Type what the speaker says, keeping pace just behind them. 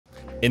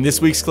In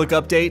this week's Click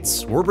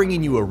Updates, we're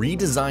bringing you a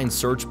redesigned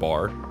search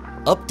bar,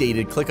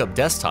 updated ClickUp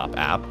desktop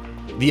app,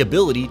 the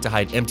ability to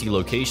hide empty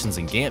locations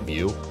in Gantt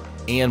view,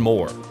 and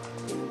more.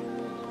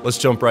 Let's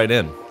jump right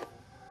in.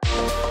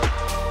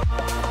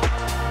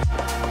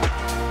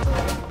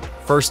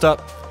 First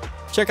up,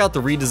 check out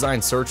the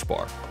redesigned search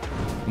bar.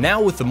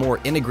 Now with the more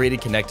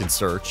integrated connected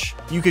search,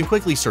 you can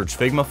quickly search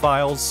Figma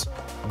files,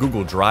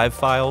 Google Drive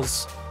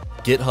files,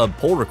 GitHub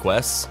pull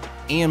requests,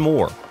 and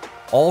more,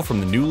 all from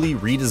the newly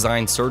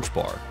redesigned search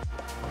bar.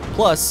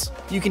 Plus,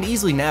 you can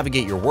easily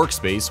navigate your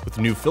workspace with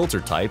new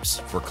filter types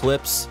for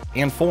clips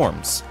and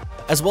forms,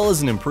 as well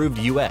as an improved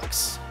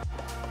UX.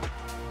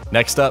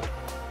 Next up,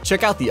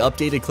 check out the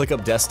updated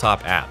ClickUp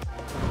desktop app.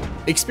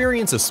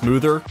 Experience a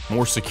smoother,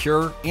 more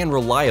secure, and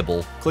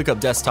reliable ClickUp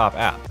desktop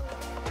app.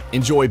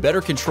 Enjoy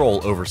better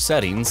control over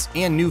settings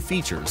and new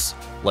features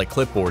like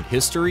clipboard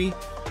history,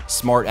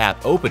 smart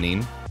app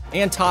opening,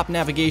 and top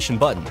navigation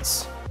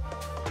buttons.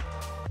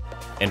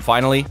 And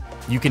finally,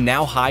 you can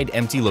now hide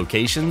empty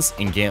locations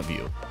in Gantt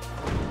view.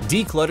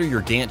 Declutter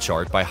your Gantt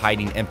chart by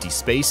hiding empty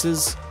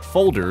spaces,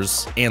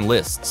 folders, and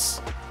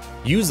lists.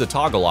 Use the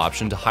toggle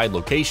option to hide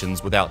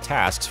locations without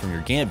tasks from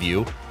your Gantt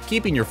view,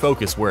 keeping your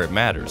focus where it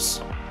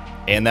matters.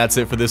 And that's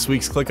it for this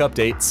week's Click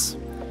Updates.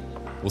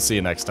 We'll see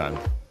you next time.